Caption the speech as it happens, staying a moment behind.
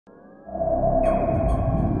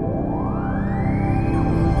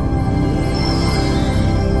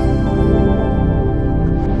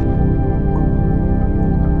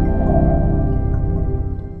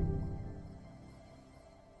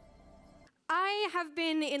have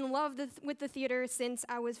been in love with the theater since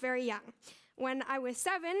I was very young. When I was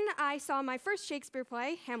 7, I saw my first Shakespeare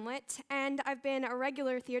play, Hamlet, and I've been a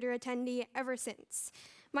regular theater attendee ever since.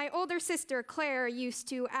 My older sister, Claire, used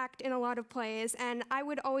to act in a lot of plays, and I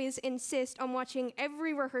would always insist on watching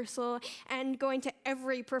every rehearsal and going to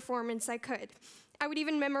every performance I could. I would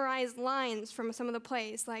even memorize lines from some of the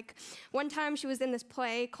plays. Like, one time she was in this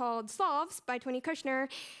play called Slavs by Tony Kushner,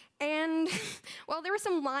 and, well, there were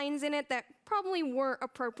some lines in it that probably weren't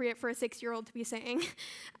appropriate for a 6-year-old to be saying.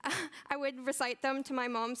 I would recite them to my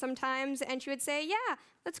mom sometimes, and she would say, "Yeah,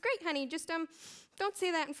 that's great, honey, just don't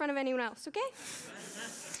say that in front of anyone else, okay?"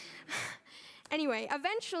 Anyway,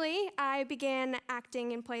 eventually, I began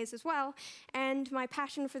acting in plays as well, and my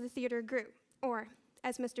passion for the theater grew. Or,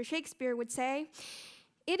 as Mr. Shakespeare would say,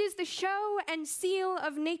 "It is the show and seal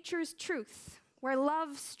of nature's truth, where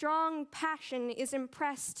love's strong passion is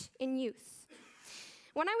impressed in youth."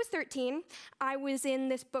 When I was 13, I was in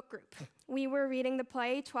this book group. We were reading the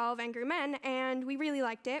play 12 Angry Men, and we really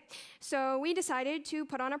liked it, so we decided to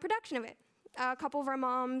put on a production of it. A couple of our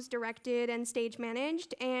moms directed and stage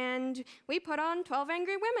managed, and we put on 12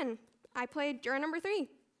 Angry Women. I played juror number 3. It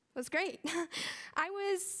was great. I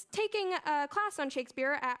was taking a class on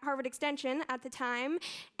Shakespeare at Harvard Extension at the time,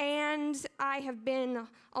 and I have been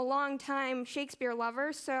a long-time Shakespeare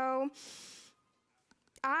lover, so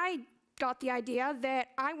I got the idea that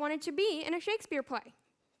I wanted to be in a Shakespeare play.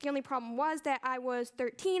 The only problem was that I was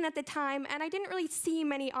 13 at the time, and I didn't really see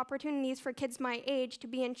many opportunities for kids my age to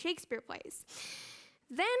be in Shakespeare plays.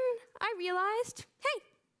 Then I realized, hey,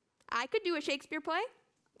 I could do a Shakespeare play.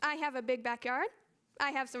 I have a big backyard.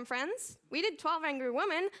 I have some friends. We did 12 Angry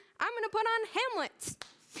Women. I'm going to put on Hamlet.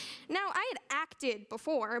 Now, I had acted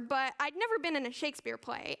before, but I'd never been in a Shakespeare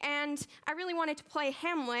play, and I really wanted to play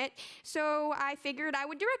Hamlet, so I figured I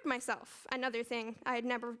would direct myself, another thing I had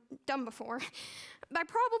never done before. I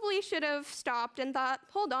probably should have stopped and thought,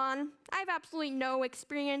 hold on, I have absolutely no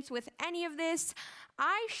experience with any of this.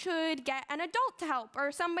 I should get an adult to help,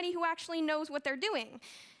 or somebody who actually knows what they're doing.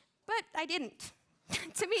 But I didn't.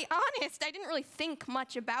 To be honest, I didn't really think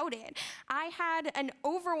much about it. I had an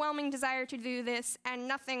overwhelming desire to do this, and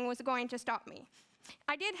nothing was going to stop me.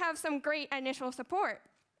 I did have some great initial support.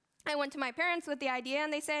 I went to my parents with the idea,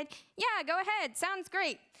 and they said, "Yeah, go ahead, sounds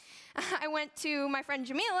great." I went to my friend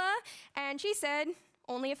Jamila, and she said,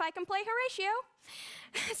 "Only if I can play Horatio."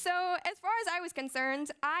 So as far as I was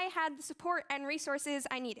concerned, I had the support and resources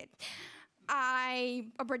I needed. I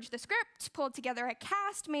abridged the script, pulled together a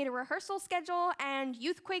cast, made a rehearsal schedule, and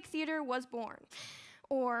Youthquake Theater was born.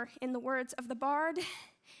 Or, in the words of the bard,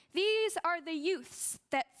 "These are the youths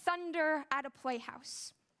that thunder at a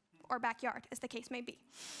playhouse," or backyard, as the case may be.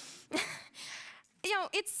 You know,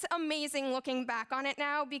 it's amazing looking back on it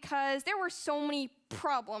now because there were so many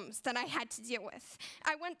problems that I had to deal with.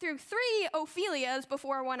 I went through 3 Ophelias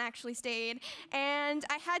before one actually stayed, and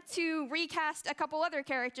I had to recast a couple other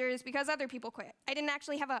characters because other people quit. I didn't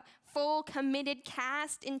actually have a full committed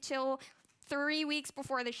cast until 3 weeks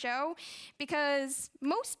before the show because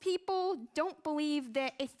most people don't believe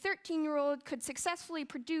that a 13-year-old could successfully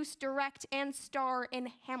produce, direct, and star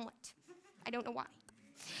in Hamlet. I don't know why.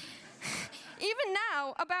 Even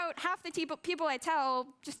now, about half the people I tell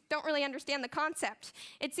just don't really understand the concept.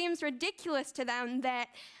 It seems ridiculous to them that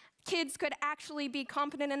kids could actually be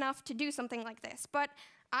competent enough to do something like this. But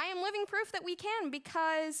I am living proof that we can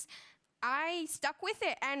because I stuck with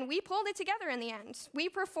it, and we pulled it together in the end. We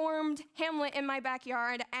performed Hamlet in my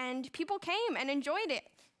backyard, and people came and enjoyed it.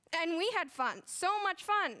 And we had fun, so much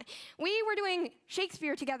fun. We were doing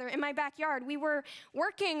Shakespeare together in my backyard. We were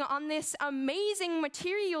working on this amazing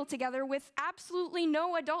material together with absolutely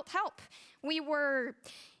no adult help. We were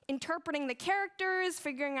interpreting the characters,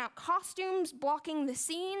 figuring out costumes, blocking the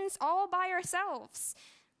scenes, all by ourselves.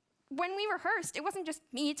 When we rehearsed, it wasn't just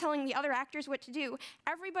me telling the other actors what to do.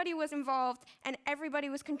 Everybody was involved, and everybody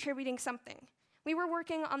was contributing something. We were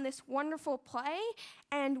working on this wonderful play,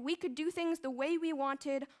 and we could do things the way we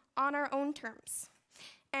wanted on our own terms.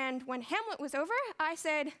 And when Hamlet was over, I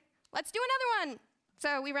said, let's do another one.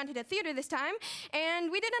 So we rented a theater this time,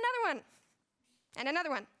 and we did another one, and another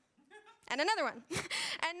one, and another one.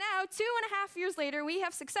 And now, 2.5 years later, we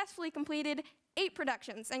have successfully completed 8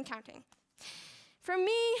 productions and counting. For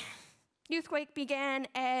me, Youthquake began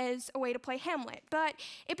as a way to play Hamlet, but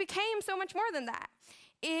it became so much more than that.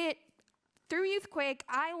 Through Youthquake,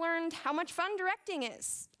 I learned how much fun directing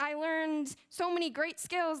is. I learned so many great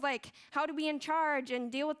skills like how to be in charge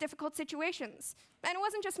and deal with difficult situations. And it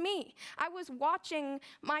wasn't just me. I was watching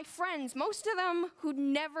my friends, most of them who'd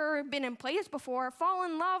never been in plays before, fall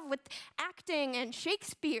in love with acting and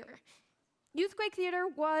Shakespeare. Youthquake Theater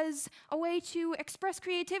was a way to express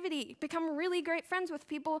creativity, become really great friends with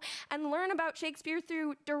people, and learn about Shakespeare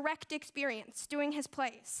through direct experience doing his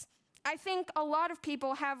plays. I think a lot of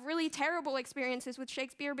people have really terrible experiences with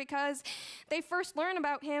Shakespeare because they first learn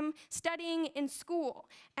about him studying in school,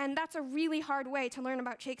 and that's a really hard way to learn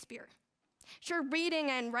about Shakespeare. Sure, reading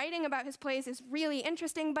and writing about his plays is really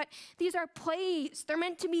interesting, but these are plays. They're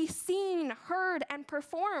meant to be seen, heard, and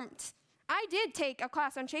performed. I did take a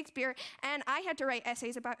class on Shakespeare, and I had to write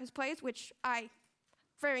essays about his plays, which I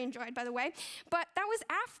very enjoyed, by the way. But that was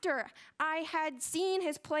after I had seen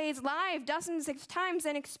his plays live dozens of times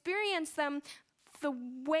and experienced them the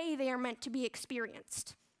way they are meant to be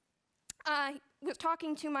experienced. I was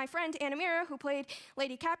talking to my friend Anna Mira, who played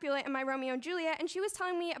Lady Capulet in my Romeo and Juliet, and she was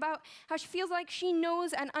telling me about how she feels like she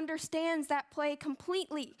knows and understands that play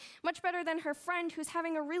completely, much better than her friend who's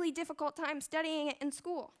having a really difficult time studying it in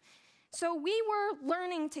school. So we were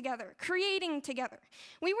learning together, creating together.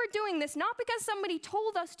 We were doing this not because somebody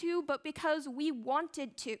told us to, but because we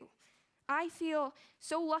wanted to. I feel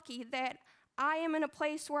so lucky that I am in a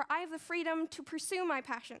place where I have the freedom to pursue my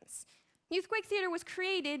passions. Youthquake Theater was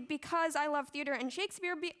created because I love theater and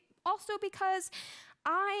Shakespeare, also because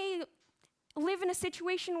I live in a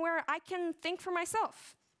situation where I can think for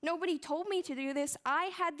myself. Nobody told me to do this.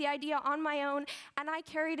 I had the idea on my own, and I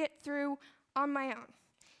carried it through on my own.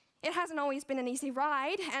 It hasn't always been an easy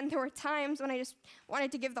ride, and there were times when I just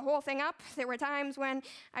wanted to give the whole thing up. There were times when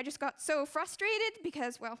I just got so frustrated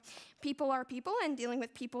because, well, people are people, and dealing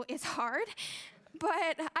with people is hard.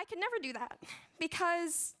 But I could never do that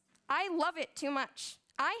because I love it too much.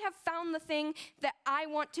 I have found the thing that I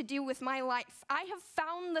want to do with my life. I have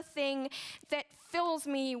found the thing that fills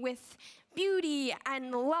me with beauty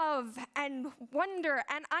and love and wonder,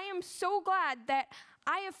 and I am so glad that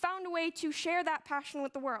I have found a way to share that passion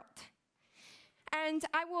with the world. And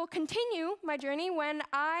I will continue my journey when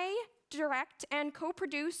I direct and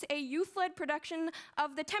co-produce a youth-led production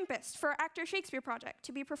of The Tempest for Actor Shakespeare Project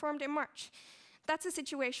to be performed in March. That's a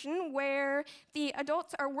situation where the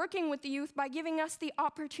adults are working with the youth by giving us the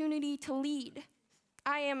opportunity to lead.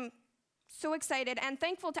 I am so excited and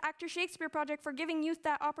thankful to Actor Shakespeare Project for giving youth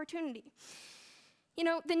that opportunity. You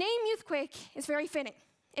know, the name Youthquake is very fitting.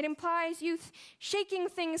 It implies youth shaking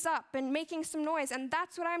things up and making some noise, and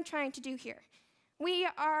that's what I'm trying to do here. We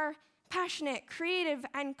are passionate, creative,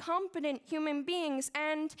 and competent human beings,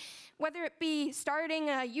 and whether it be starting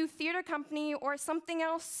a youth theater company or something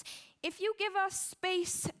else, if you give us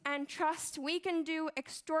space and trust, we can do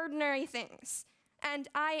extraordinary things. And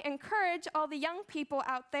I encourage all the young people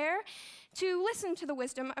out there to listen to the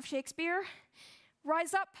wisdom of Shakespeare.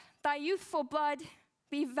 Rise up, thy youthful blood,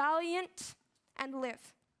 be valiant, and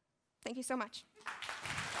live. Thank you so much.